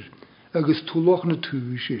y fyr, agus twloch na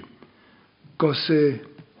tŵsi, gos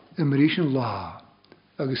ymrys yn la,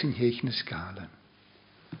 agus yn heich na sgalan.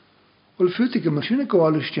 Wel ffytig yma sy'n y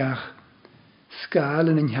gwalwstiach,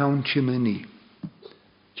 sgalan yn iawn chymyni.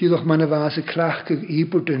 Diolch ma'n y fas y clach gyg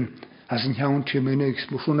Iberden as yn iawn chymyni,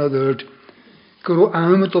 smwchwn a ddyrd, gyro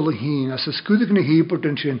amad ol y hun, as ysgwyddig na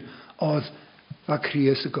Iberden sy'n oedd fa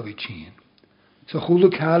crias y gofi tîn. So chwlw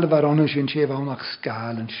cael y far ond sy'n sef awn a'ch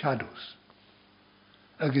sgalan siadws.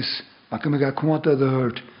 Agus, mae gymig a cwmod a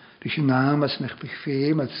ddyrd, rys yn nam as nech bych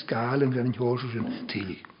ffeim at sgalan gan yn horsw sy'n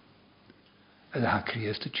teulu. Ydw ha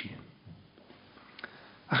crias dy tîn.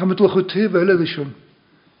 Ach am ydwch o ty fel ydw sy'n,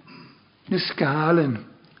 na sgalan,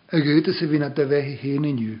 y gyd ys y fi'n ad y fe hen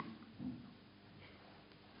yn yw.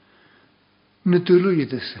 Na dwlw i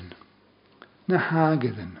ddysyn, na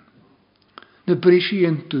hagydyn, na brisi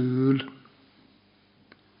yn dŵl.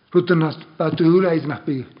 Rwyd yn a dŵl aedd nach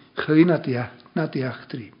by chyn na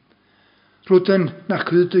diachtri. Rwyd yn nach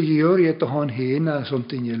cwyd y ior I eto hon hen a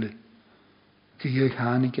sont yn yle. Gyhig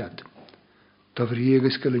hanig ad. Da frig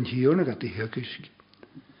ysgol yn hior na gad I hygysg.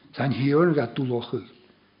 Sa'n hior na gad dwlochig.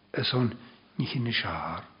 Ys hon ni hyn y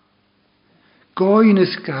siar. Goen y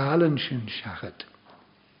sgalan sy'n siachad.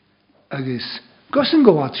 Agus, gos yn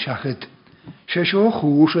gowad siachad. Se sio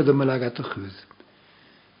chwrs oedd ymylag at y chwyd.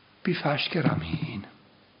 Bi ffasgar am hyn.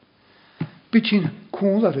 Bi ti'n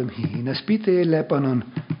cwl ar ym hyn. As byd Lebanon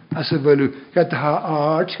as y fylw. Gada ha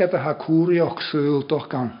arch, gada ha cwri o'ch sŵl doch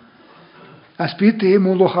gan. As byd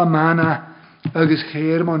mwlwch a mana. Agus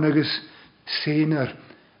Chermon, agus Senar.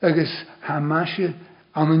 Agus ha masio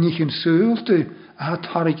am yn ich yn sŵl ty. A ha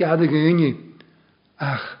tarig adag yni.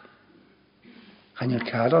 Ach, chan i'r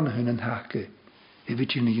cael an hyn yn hake. Efi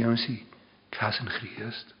ti'n y iawn si. Cas yn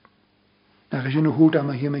chriast. Nach ys yn y hwd am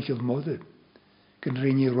y hym eich oedd modd. Gyn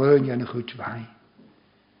rhaid I roen gan y chwyd fai.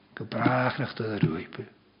 Gybrach nach dod yr wype.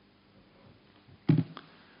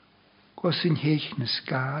 Gos yn heich na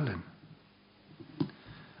sgalan.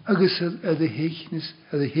 Agus ydy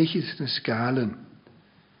heichys na sgalan.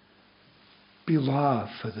 Bi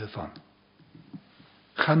laf ydy fan.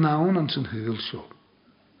 Chanawn an sy'n hyl so.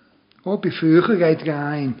 O, bi ffych y gaid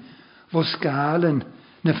gain. Fo sgalan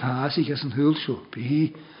na ffasig as yn hyl so.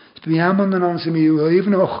 Bi amon yn ans ym I wyf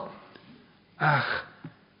noch. Ach,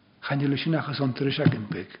 chan I lysyn ach as ontrysh ag yn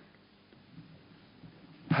byg.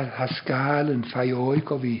 Ha sgalan ffai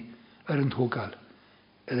oig o fi ar yn tŵgal.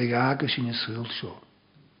 Ydy ag as yn y syl so.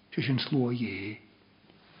 Sy'n slo ie.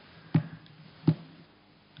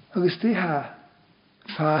 Agus di ha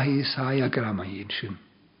fa hi sai a gra ma hyn sy'n.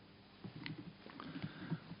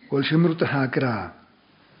 Wel sy'n mwrdd ha gra.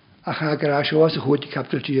 Ach ha gra sio as y chwyd I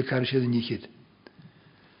capdol ti a car sydd yn ichyd.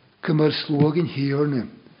 Cymar slog yn hirna.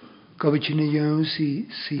 Gofyd sy'n y iawn si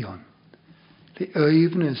Sion. Le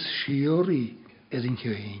oefnys siori edrych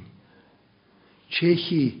hyn.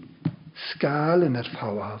 Tsechi sgal yn yr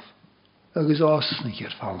ffawaf. Agus osnig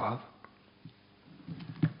yr ffawaf.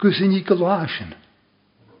 Gwys yn I gylasyn.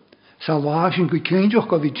 Sa lasyn gwy cynjoch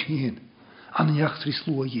gofyd sy'n. An yn iachtri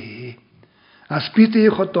slwa ie. As byd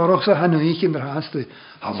eich o dorach sa hanwych yn rhaste.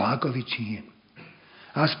 Hala gofyd sy'n.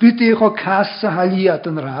 As byd eich o cas sa haliad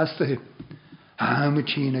yn raste. Am y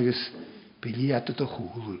sy'n agus biliad at y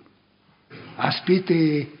chwlw. As byd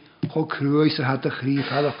eich o crwy sa had y chrif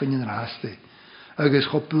halach yn raste. Agus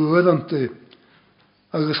cho bwyd am dy.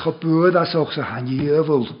 Agus cho bwyd as o'ch sa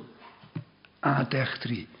haniefol. A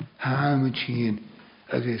dechtri. Am y sy'n.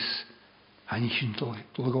 Agus hanysyn dwy.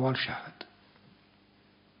 Dwy gofal siarad.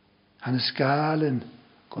 Han y sgalen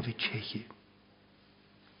gofyd tsechi.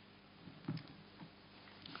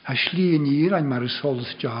 Ha sli yn ir ein mar y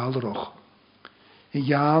sols jalroch. Y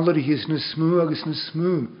jalr I hys na smw agus na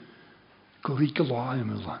smw. Gofyd gylau am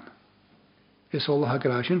ylan. Ys ol ha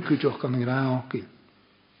grasyn cwydioch gan yn graogil.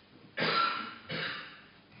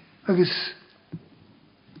 Agus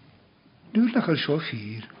nŵr nach ar sio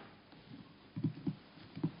ffyr.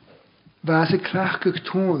 Fas y clach gyg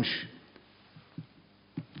tŵs.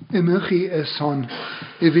 Ymych I son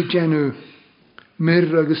fi genw myr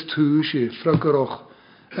agus tŵsi ffragoroch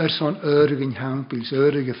son yrg yn hampils,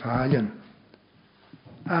 yrg y ffalian.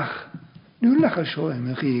 Ach, nŵr nach ar sio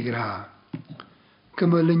ymych I gra.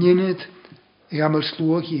 Gymyl yn uned I aml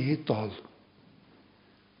slwag I hedol.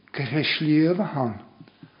 Gyrhesliaf a han.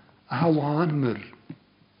 A halan myr.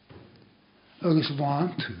 Agus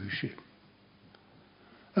lan tŵsi.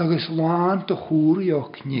 Agus lan dy chwri o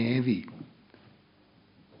cnefi.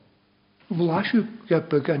 Vlashu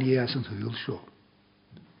gabba gan ie as yn hwyl sio.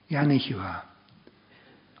 Janich wa.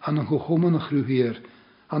 An een gekomen gruhier,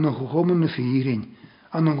 an een gekomen viering,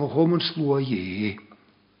 an een gekomen sloje.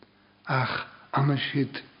 Ach, an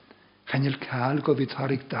shit, gaan je kaal go wit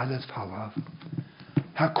harik dalet falaf.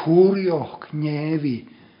 Ha kurioch nevi,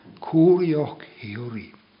 kurioch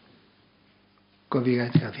heuri. Go vi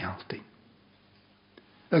het gavialti.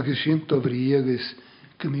 Agus sint ovri agus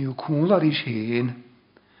gemiu kular is heen.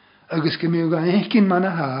 Agus gemiu ga enkin man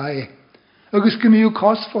a hae. Agus gemiu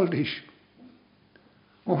kostfold is.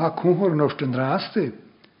 O ha kuhor noch den raste.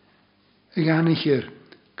 Ganicher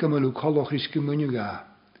gemiu koloch is gemiu ga.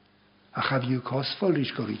 A chaviu kostfold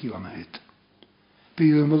is gorigi am het.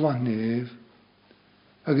 Biumul an nev.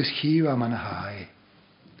 Agus chiwa man a hae.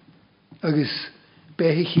 Agus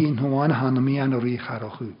behi chi'n hoan hanami an ori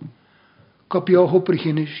charochu. Kopio hopper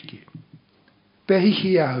chiniski. Behi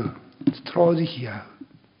chi au. Trodi chi au.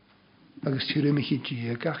 Agus tyrir mich i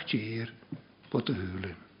dje gach djer bot y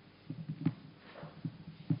hwlen.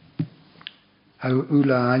 Hau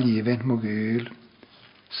ula ali vent mo geul.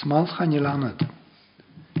 Smal chan je lanad.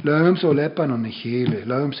 Leamsa o Lebanon y cheile.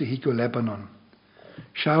 Leamsa hig o Lebanon.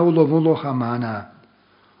 Siawl o fwloch amana.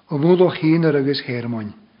 O fwloch hinar agus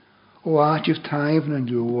hermoin. O atif taifn yn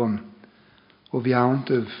lwom. O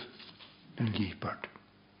fiawntaf yn liepard.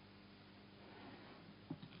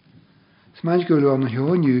 Smaig gwyl o'n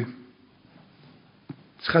hwn yw.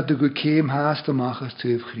 Schat de gwy keim haast o machas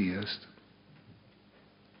tyf Christ.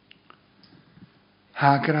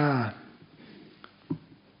 Ha gra.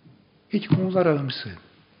 Ich kon daar Leamsa.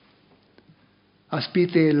 As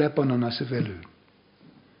byd e Lebanon as y felw.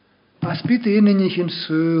 As byd e yn eich yn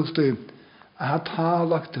sylde a ha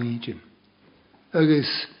talach dweidyn. Agus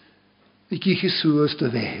ik ich sŵas dy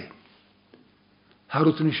fe.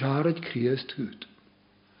 Harwt yn siarad Christ hwyd.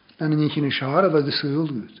 Dan yn eich yn siarad fod y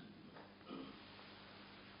sŵl hwyd.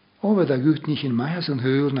 O, fod ag ut nich yn maes yn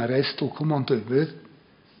hwyl na restol cwmant yfyd.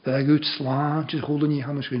 Fod ag ut slan, jys hwyd yn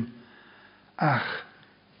eich am ysgwyn. Ach,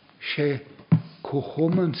 se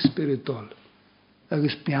cochomyn spiritol.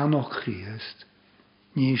 Agus bianoch Christ.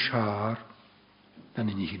 Ni siar.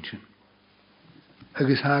 Dan yn eich yn syn.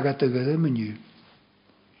 Agus hagat ag ydym yn yw.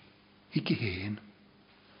 Ikke heen.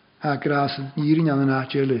 Ha gras yn nirin an yn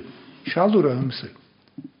atjele. Sialwr o hymsa.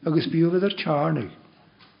 Agus bio fydd ar charnig.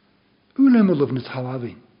 Wlem o lyfn y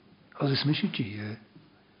talafin. Os ys mis i gia.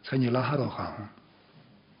 Sa'n i lahar o'ch ahon.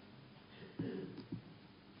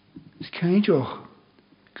 Ys cain joch.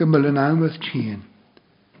 Gymyl yn anwedd tîn.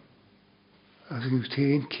 As yw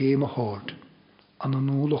tein ceim o hord. An yn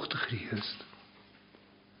ôloch dy Christ.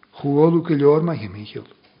 Chwol o gylior mae hymychil.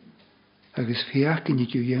 Agus fiach yn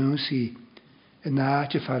yw iawn si yn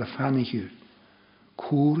naad y far y ffanig yw.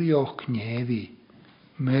 Cwri o'ch nefi,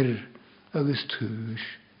 myr agus tŵs,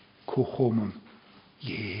 cochomym,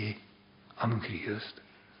 ie, am yn Christ.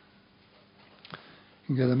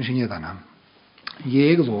 Yn gyda mis yn yddanam.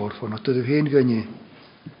 Ie glor ffôn, o dydw hen gynnu,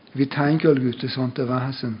 fi taingol gwtys ond y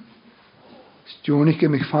fahasan. Stionig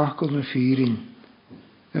gymig ffacol yn ffyrin,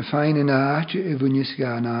 yn ffain yn naad y fwynys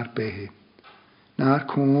gan ar behe. Na'r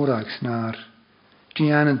cwrags, na'r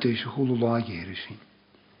dianandys o chwlw la geris sy'n.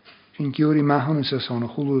 Sy'n gyr i mahon yn sason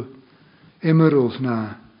o chwlw ymyrwls na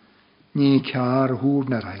ni car o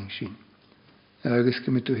hwr na rhain sy'n. Agus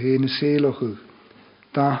gymryd o hen y seloch yw,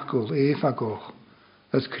 dachgol, effagoch,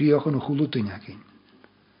 as crioch yn o chwlw dyniag un.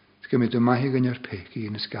 Gymryd o mahig yn yr pec i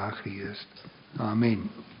yn ysgach Christ. Amen.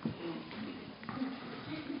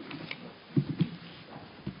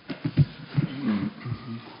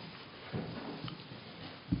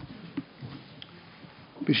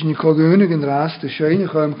 Bys ni cogwnig yn ras, dy sioen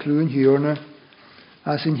i'ch am clwn hiwrna,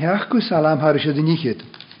 a sy'n hiachgw salam harisio dyn ichyd.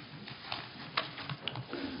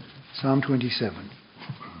 Psalm 27.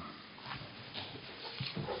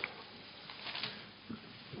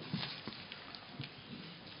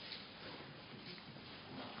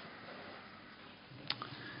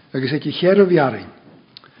 Agus eich cher o fiarin.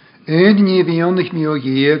 Yn ni fionnych mi o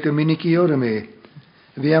gie gymunig i o'r me.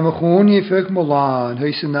 Fi am y chwn i ffeg molan,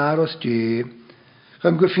 hys yn aros die.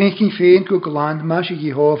 Gym gyffeinking fein go gland mas i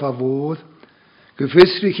hof a fod.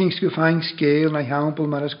 Gyfysrichings gyffaing sgeil na hiampel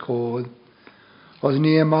mar as cod. Os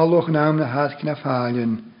ni e malwch naam na hath na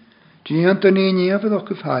ffalion. Diant yn ein iafod o'ch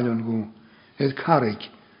gyffalion gw. Edd carig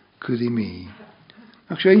cwddi mi.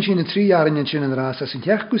 Ac sy'n sy'n y 3 arin yn sy'n yn ras as yn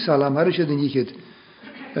tiach gwsalam ar ysyd yn ichyd.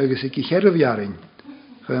 Agus ik cherf jarin.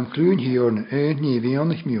 Gym clwn hiorn yn ni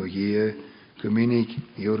fionnych mi o gie. Gymunig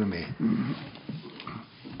i o'r me.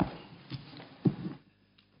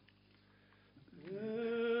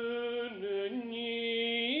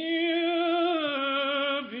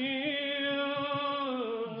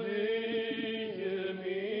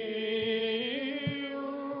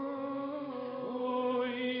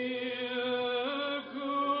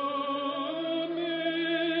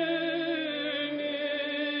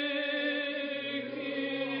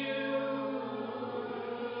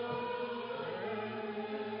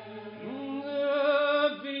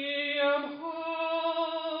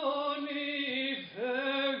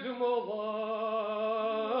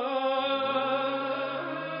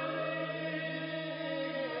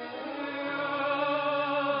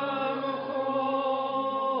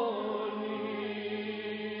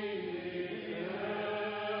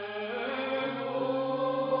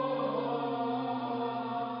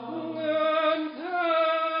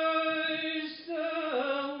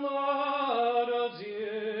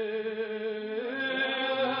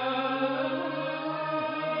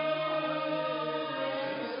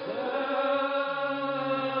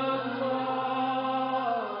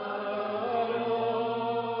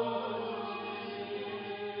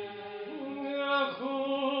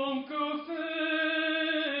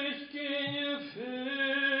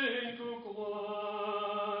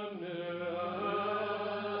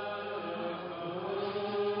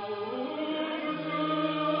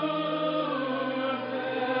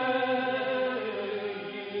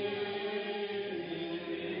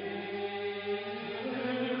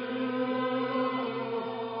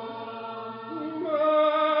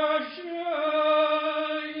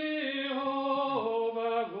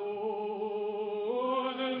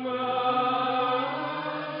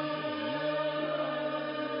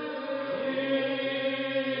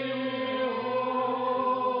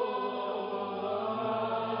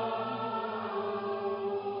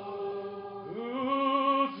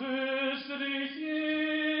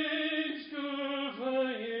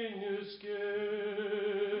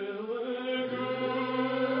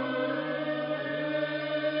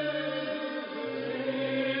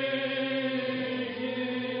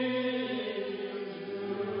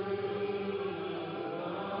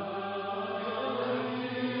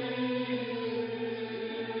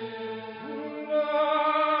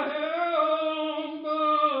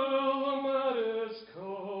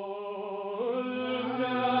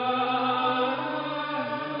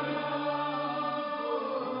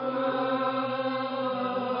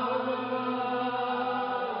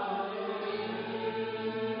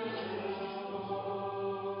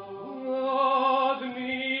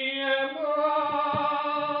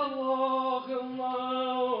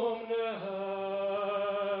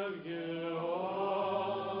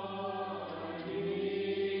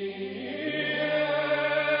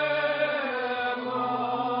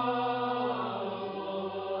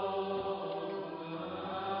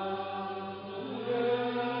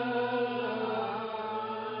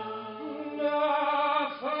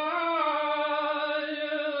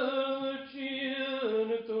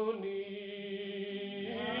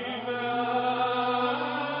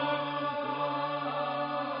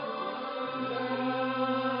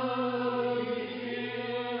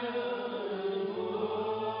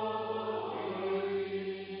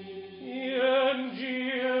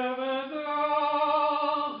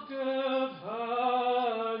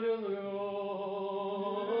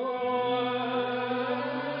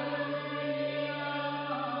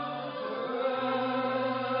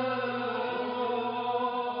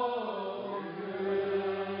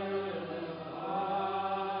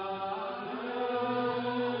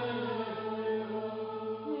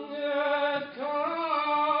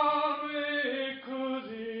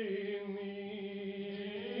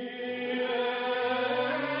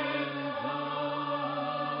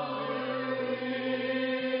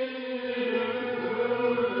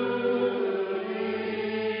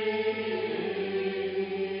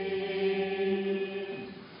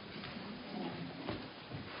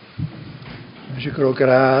 Is a gro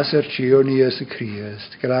gras tíor ní as a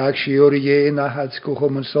Christ. Graag síor I na had go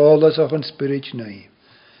chum an solas och an spirit nai.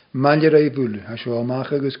 Malje rei bul, a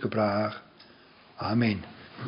Sholamach agus go brach. Amen.